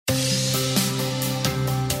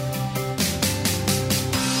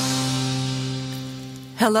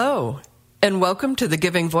Hello, and welcome to the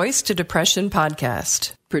Giving Voice to Depression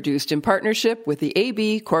podcast, produced in partnership with the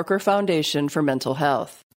A.B. Corker Foundation for Mental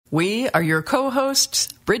Health. We are your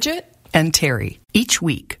co-hosts, Bridget and Terry. Each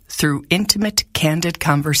week, through intimate, candid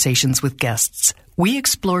conversations with guests, we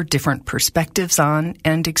explore different perspectives on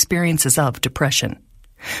and experiences of depression.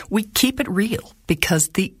 We keep it real because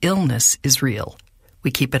the illness is real.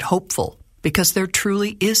 We keep it hopeful because there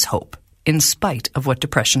truly is hope, in spite of what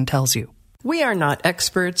depression tells you. We are not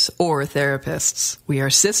experts or therapists. We are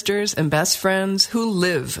sisters and best friends who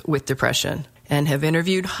live with depression and have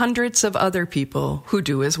interviewed hundreds of other people who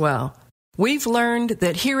do as well. We've learned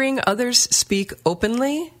that hearing others speak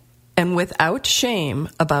openly and without shame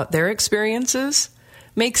about their experiences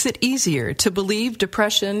makes it easier to believe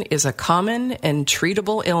depression is a common and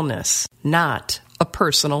treatable illness, not a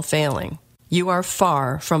personal failing. You are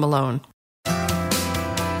far from alone.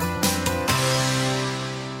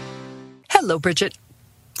 Hello, Bridget.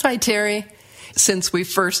 Hi, Terry. Since we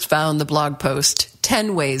first found the blog post,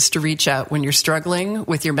 10 Ways to Reach Out When You're Struggling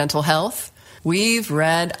with Your Mental Health, we've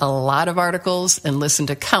read a lot of articles and listened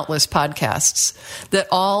to countless podcasts that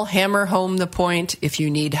all hammer home the point: if you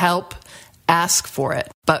need help, ask for it.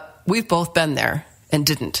 But we've both been there and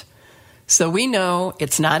didn't. So we know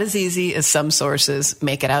it's not as easy as some sources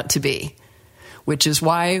make it out to be, which is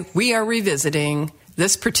why we are revisiting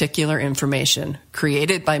this particular information,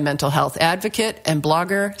 created by mental health advocate and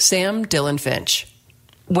blogger Sam Dillon-Finch.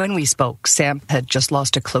 When we spoke, Sam had just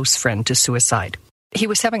lost a close friend to suicide. He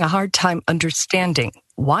was having a hard time understanding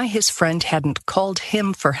why his friend hadn't called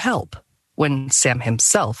him for help when Sam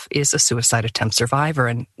himself is a suicide attempt survivor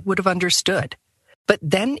and would have understood. But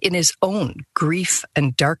then in his own grief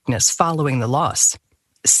and darkness following the loss,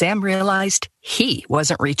 Sam realized he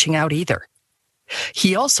wasn't reaching out either.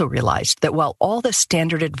 He also realized that while all the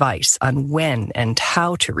standard advice on when and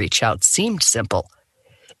how to reach out seemed simple,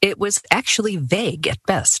 it was actually vague at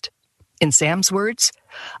best. In Sam's words,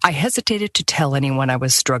 I hesitated to tell anyone I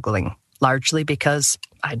was struggling, largely because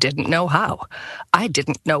I didn't know how. I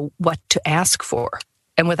didn't know what to ask for.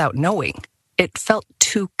 And without knowing, it felt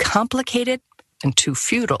too complicated and too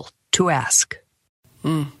futile to ask.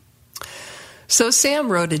 So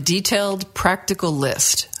Sam wrote a detailed, practical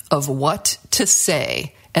list of what to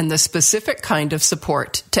say and the specific kind of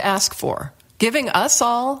support to ask for, giving us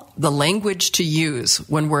all the language to use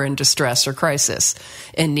when we're in distress or crisis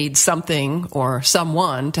and need something or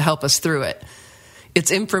someone to help us through it.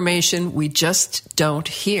 It's information we just don't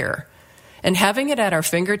hear. And having it at our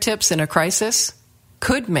fingertips in a crisis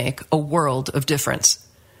could make a world of difference.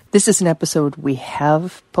 This is an episode we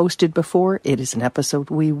have posted before. It is an episode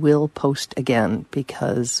we will post again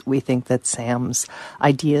because we think that Sam's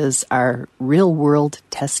ideas are real-world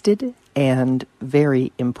tested and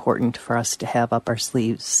very important for us to have up our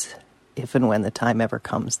sleeves if and when the time ever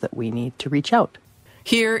comes that we need to reach out.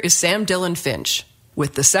 Here is Sam Dillon-Finch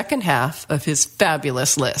with the second half of his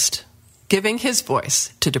fabulous list, giving his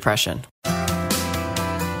voice to depression.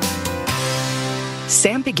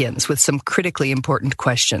 Sam begins with some critically important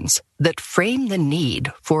questions that frame the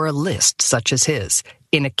need for a list such as his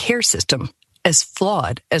in a care system as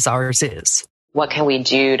flawed as ours is. What can we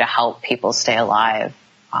do to help people stay alive?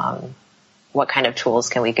 What kind of tools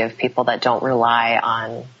can we give people that don't rely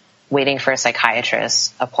on waiting for a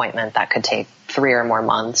psychiatrist appointment that could take 3 or more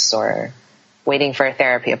months, or waiting for a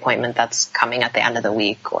therapy appointment that's coming at the end of the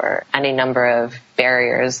week, or any number of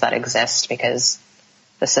barriers that exist because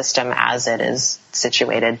the system as it is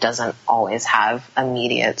situated doesn't always have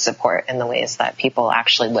immediate support in the ways that people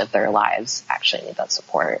actually live their lives actually need that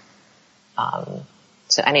support.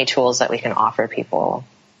 So any tools that we can offer people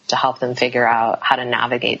to help them figure out how to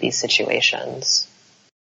navigate these situations.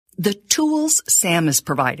 The tools Sam is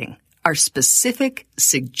providing are specific,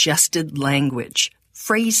 suggested language,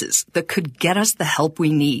 phrases that could get us the help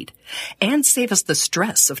we need and save us the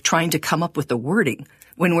stress of trying to come up with the wording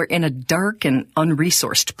when we're in a dark and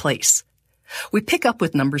unresourced place. We pick up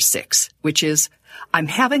with number 6, which is, I'm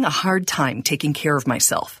having a hard time taking care of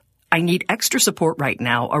myself. I need extra support right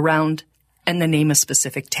now around, and then name a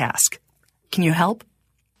specific task. Can you help?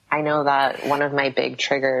 I know that one of my big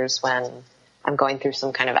triggers when I'm going through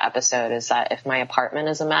some kind of episode is that if my apartment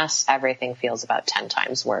is a mess, everything feels about 10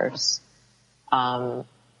 times worse. And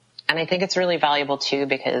I think it's really valuable too,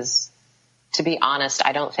 because to be honest,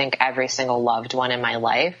 I don't think every single loved one in my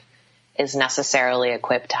life is necessarily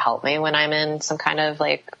equipped to help me when I'm in some kind of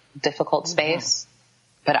difficult space.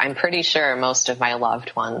 But I'm pretty sure most of my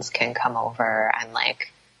loved ones can come over and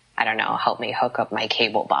I don't know, help me hook up my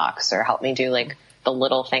cable box or help me do the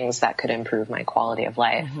little things that could improve my quality of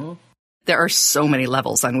life. There are so many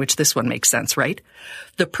levels on which this one makes sense, right?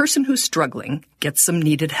 The person who's struggling gets some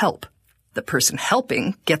needed help. The person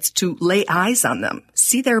helping gets to lay eyes on them,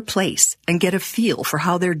 see their place, and get a feel for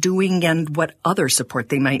how they're doing and what other support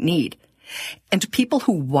they might need. And people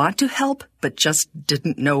who want to help but just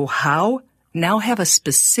didn't know how now have a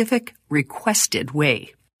specific requested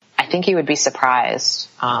way. I think you would be surprised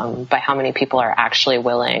by how many people are actually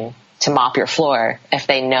willing to mop your floor if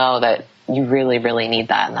they know that you really, really need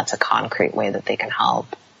that, and that's a concrete way that they can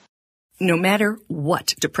help. No matter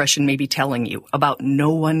what depression may be telling you about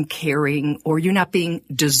no one caring or you not being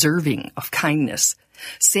deserving of kindness,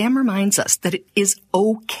 Sam reminds us that it is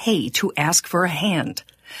okay to ask for a hand.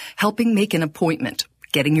 Helping make an appointment,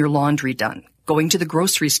 getting your laundry done, going to the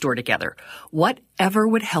grocery store together, whatever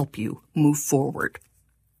would help you move forward.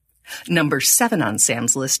 Number 7 on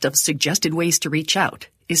Sam's list of suggested ways to reach out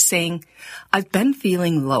is saying, I've been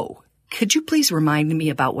feeling low. Could you please remind me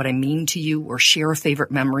about what I mean to you or share a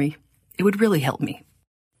favorite memory? It would really help me.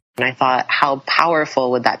 And I thought, how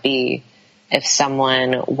powerful would that be if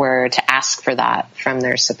someone were to ask for that from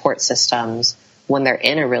their support systems when they're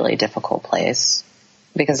in a really difficult place?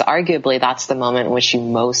 Because arguably that's the moment in which you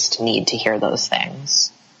most need to hear those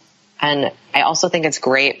things. And I also think it's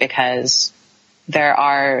great because there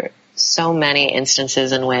are so many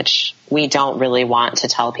instances in which we don't really want to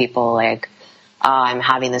tell people like, I'm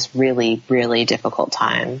having this really, really difficult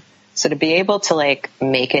time. So to be able to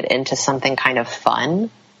make it into something kind of fun,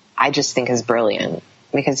 I just think is brilliant,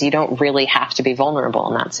 because you don't really have to be vulnerable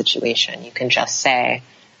in that situation. You can just say,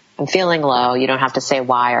 I'm feeling low. You don't have to say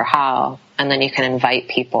why or how. And then you can invite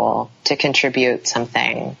people to contribute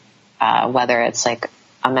something, whether it's like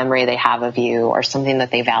a memory they have of you or something that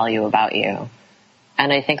they value about you.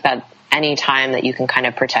 And I think that any time that you can kind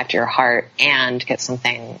of protect your heart and get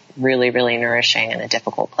something really, really nourishing in a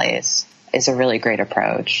difficult place is a really great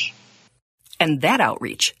approach. And that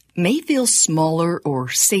outreach may feel smaller or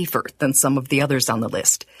safer than some of the others on the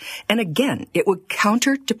list. And again, it would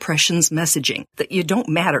counter depression's messaging that you don't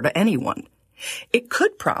matter to anyone. It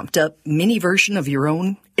could prompt a mini version of your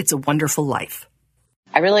own It's a Wonderful Life.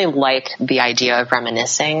 I really like the idea of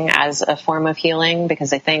reminiscing as a form of healing,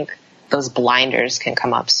 because I think those blinders can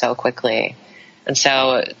come up so quickly. And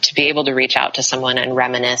so to be able to reach out to someone and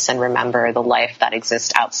reminisce and remember the life that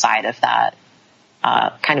exists outside of that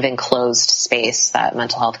kind of enclosed space that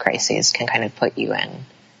mental health crises can kind of put you in,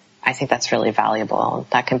 I think that's really valuable.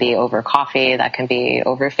 That can be over coffee, that can be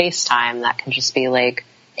over FaceTime, that can just be like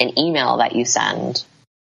an email that you send.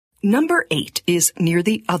 Number 8 is near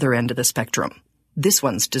the other end of the spectrum. This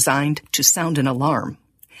one's designed to sound an alarm.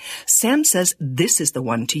 Sam says this is the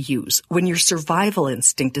one to use when your survival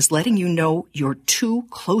instinct is letting you know you're too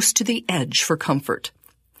close to the edge for comfort.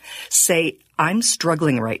 Say, I'm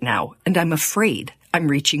struggling right now, and I'm afraid I'm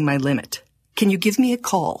reaching my limit. Can you give me a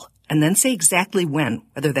call? And then say exactly when,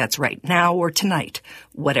 whether that's right now or tonight,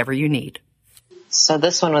 whatever you need. So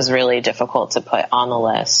this one was really difficult to put on the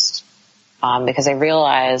list because I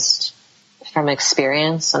realized from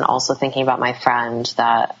experience and also thinking about my friend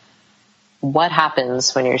that what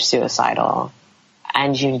happens when you're suicidal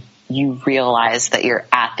and you realize that you're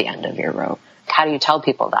at the end of your rope? How do you tell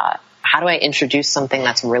people that? How do I introduce something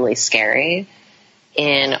that's really scary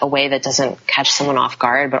in a way that doesn't catch someone off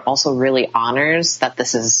guard, but also really honors that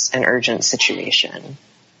this is an urgent situation?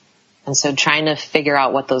 And so trying to figure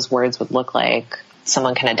out what those words would look like,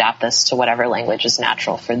 someone can adapt this to whatever language is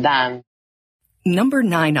natural for them. Number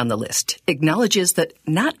 9 on the list acknowledges that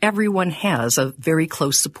not everyone has a very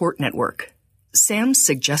close support network. Sam's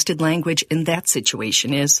suggested language in that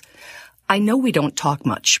situation is, I know we don't talk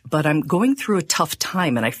much, but I'm going through a tough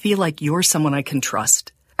time and I feel like you're someone I can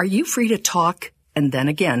trust. Are you free to talk? And then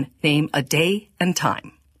again, name a day and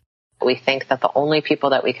time. We think that the only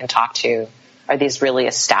people that we can talk to are these really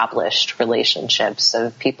established relationships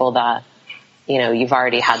of people that, you've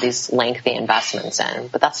already had these lengthy investments in,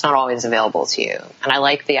 but that's not always available to you. And I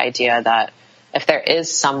like the idea that if there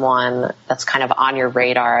is someone that's kind of on your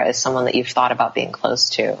radar as someone that you've thought about being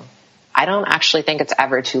close to, I don't actually think it's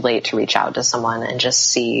ever too late to reach out to someone and just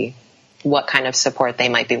see what kind of support they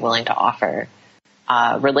might be willing to offer.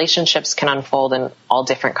 Relationships can unfold in all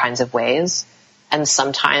different kinds of ways. And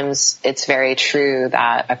sometimes it's very true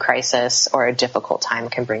that a crisis or a difficult time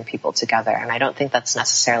can bring people together. And I don't think that's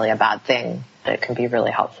necessarily a bad thing. It can be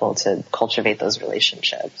really helpful to cultivate those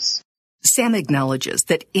relationships. Sam acknowledges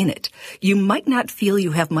that in it, you might not feel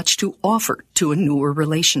you have much to offer to a newer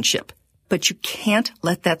relationship, but you can't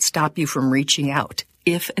let that stop you from reaching out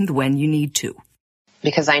if and when you need to.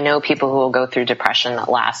 Because I know people who will go through depression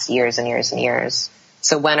that lasts years and years and years.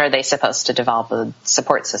 So when are they supposed to develop a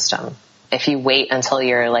support system? if you wait until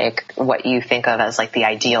you're like what you think of as like the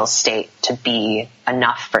ideal state to be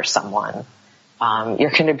enough for someone,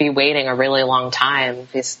 you're going to be waiting a really long time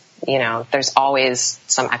because, there's always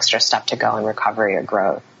some extra step to go in recovery or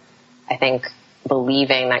growth. I think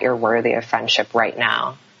believing that you're worthy of friendship right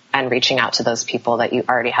now and reaching out to those people that you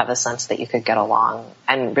already have a sense that you could get along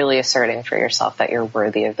and really asserting for yourself that you're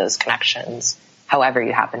worthy of those connections, however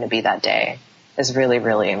you happen to be that day, is really,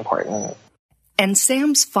 really important. And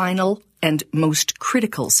Sam's final and most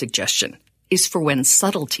critical suggestion is for when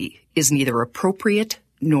subtlety is neither appropriate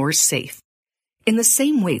nor safe. In the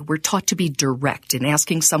same way we're taught to be direct in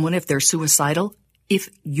asking someone if they're suicidal, if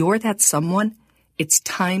you're that someone, it's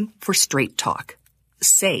time for straight talk.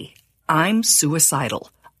 Say, I'm suicidal.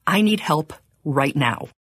 I need help right now.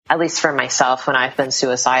 At least for myself, when I've been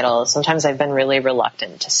suicidal, sometimes I've been really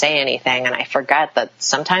reluctant to say anything, and I forget that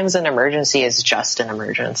sometimes an emergency is just an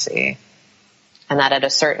emergency. And that at a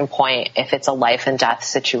certain point, if it's a life and death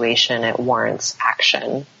situation, it warrants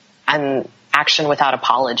action, and action without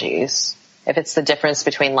apologies. If it's the difference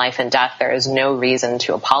between life and death, there is no reason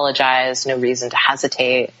to apologize, no reason to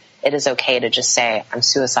hesitate. It is okay to just say, I'm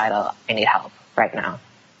suicidal, I need help right now.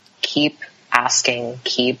 Keep asking,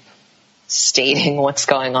 keep stating what's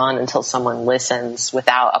going on until someone listens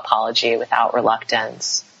without apology, without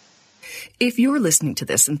reluctance. If you're listening to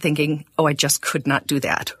this and thinking, oh, I just could not do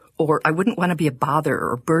that, or I wouldn't want to be a bother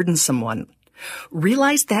or burden someone,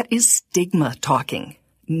 realize that is stigma talking,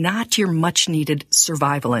 not your much-needed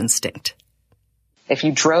survival instinct. If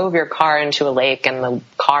you drove your car into a lake and the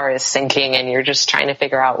car is sinking and you're just trying to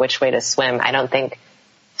figure out which way to swim, I don't think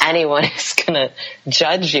anyone is going to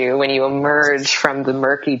judge you when you emerge from the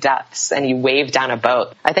murky depths and you wave down a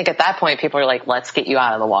boat. I think at that point, people are like, let's get you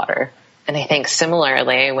out of the water. And I think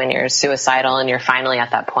similarly, when you're suicidal and you're finally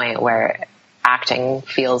at that point where acting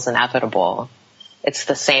feels inevitable, it's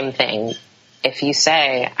the same thing. If you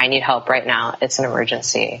say, I need help right now, it's an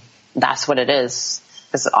emergency. That's what it is.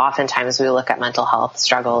 Because oftentimes we look at mental health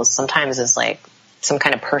struggles sometimes as like some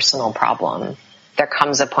kind of personal problem. There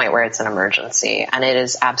comes a point where it's an emergency, and it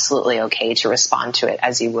is absolutely okay to respond to it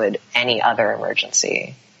as you would any other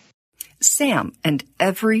emergency. Sam and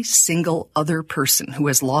every single other person who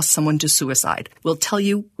has lost someone to suicide will tell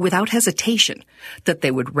you without hesitation that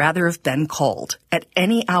they would rather have been called at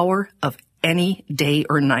any hour of any day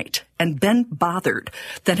or night and been bothered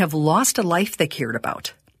than have lost a life they cared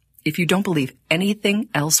about. If you don't believe anything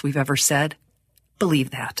else we've ever said,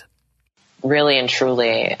 believe that. Really and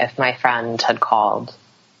truly, if my friend had called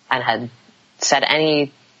and had said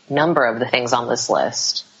any number of the things on this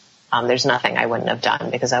list, there's nothing I wouldn't have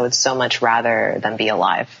done, because I would so much rather than be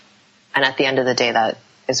alive. And at the end of the day, that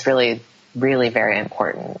is really, really very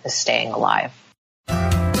important, is staying alive.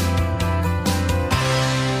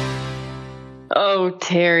 Oh,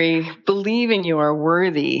 Terry, believing you are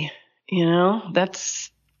worthy,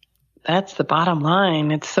 that's the bottom line.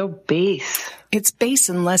 It's so base. It's base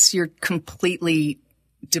unless you're completely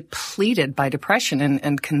depleted by depression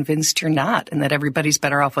and convinced you're not, and that everybody's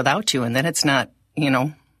better off without you, and then it's not,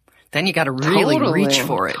 then you got to really reach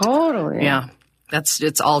for it. Totally. Yeah.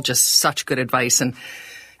 It's all just such good advice. And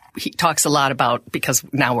he talks a lot about, because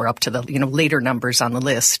now we're up to the, later numbers on the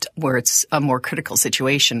list where it's a more critical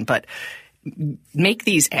situation, but make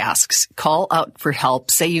these asks, call out for help,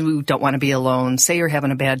 say you don't want to be alone, say you're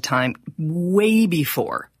having a bad time, way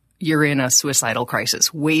before you're in a suicidal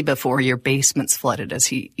crisis, way before your basement's flooded, as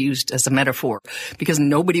he used as a metaphor, because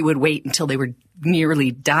nobody would wait until they were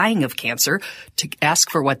nearly dying of cancer to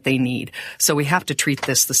ask for what they need. So we have to treat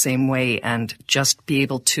this the same way and just be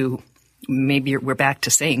able to, maybe we're back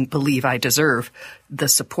to saying, believe I deserve the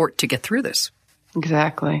support to get through this.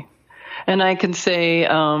 Exactly. And I can say,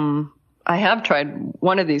 I have tried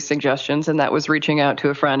one of these suggestions, and that was reaching out to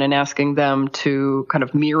a friend and asking them to kind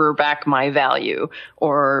of mirror back my value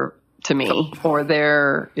or to me or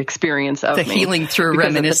their experience of me. The healing through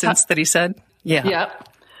reminiscence that he said? Yeah. Yeah.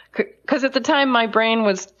 Because at the time, my brain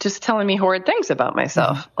was just telling me horrid things about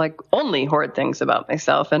myself, like only horrid things about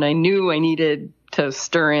myself. And I knew I needed to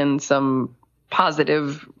stir in some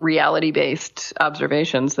positive reality-based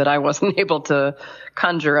observations that I wasn't able to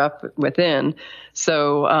conjure up within.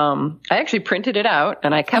 So I actually printed it out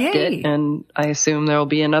and I kept it, and I assume there will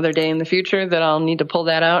be another day in the future that I'll need to pull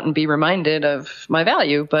that out and be reminded of my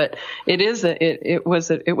value. But it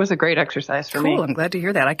was a great exercise for me. Cool. I'm glad to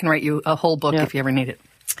hear that. I can write you a whole book if you ever need it.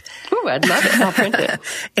 Ooh, I'd love it. I'll print it.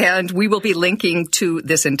 And we will be linking to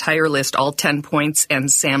this entire list, all 10 points, and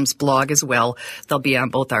Sam's blog as well. They'll be on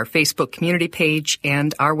both our Facebook community page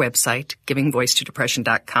and our website,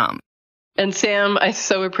 givingvoicetodepression.com. And Sam, I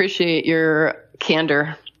so appreciate your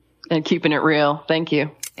candor and keeping it real. Thank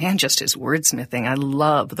you. And just his wordsmithing. I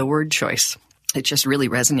love the word choice. It just really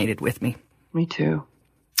resonated with me. Me too.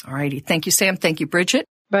 All righty. Thank you, Sam. Thank you, Bridget.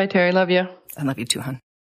 Bye, Terry. Love you. I love you too, hon.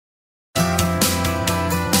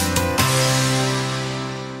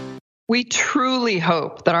 We truly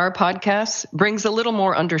hope that our podcast brings a little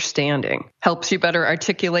more understanding, helps you better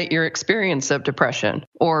articulate your experience of depression,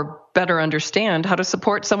 or better understand how to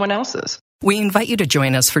support someone else's. We invite you to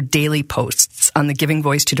join us for daily posts on the Giving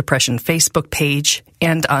Voice to Depression Facebook page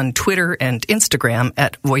and on Twitter and Instagram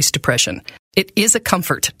at Voice Depression. It is a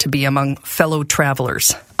comfort to be among fellow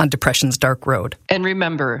travelers on depression's dark road. And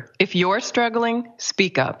remember, if you're struggling,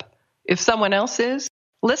 speak up. If someone else is,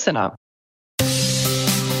 listen up.